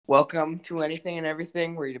Welcome to Anything and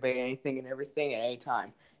Everything, where you debate anything and everything at any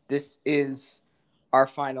time. This is our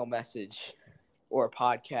final message or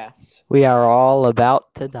podcast. We are all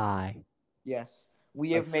about to die. Yes,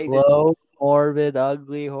 we A have made it. slow, morbid,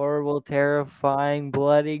 ugly, horrible, terrifying,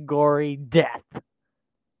 bloody, gory death.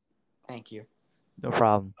 Thank you. No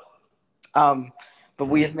problem. But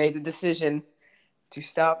we have made the decision to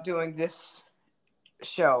stop doing this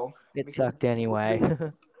show It because sucked anyway.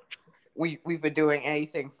 we've been doing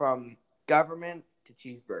anything from government to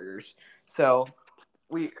cheeseburgers. So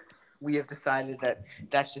we we have decided that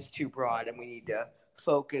that's just too broad, and we need to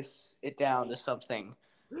focus it down to something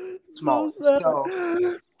So smaller.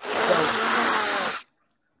 So sad.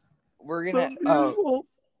 we're So gonna beautiful.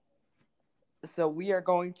 so we are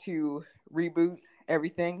going to reboot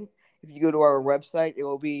everything. If you go to our website, it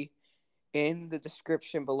will be in the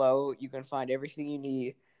description below. You can find everything you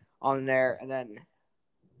need on there, and then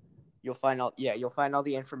you'll find all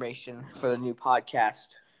the information for the new podcast.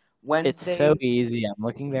 It's so Wednesday, easy. I'm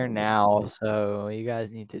looking there now, so you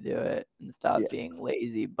guys need to do it and stop yeah. being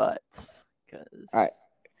lazy butts. Cause All right.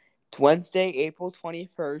 It's Wednesday, April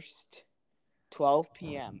 21st, 12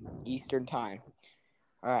 p.m. Eastern Time.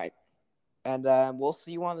 All right. And we'll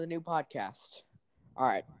see you on the new podcast. All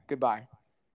right. Goodbye.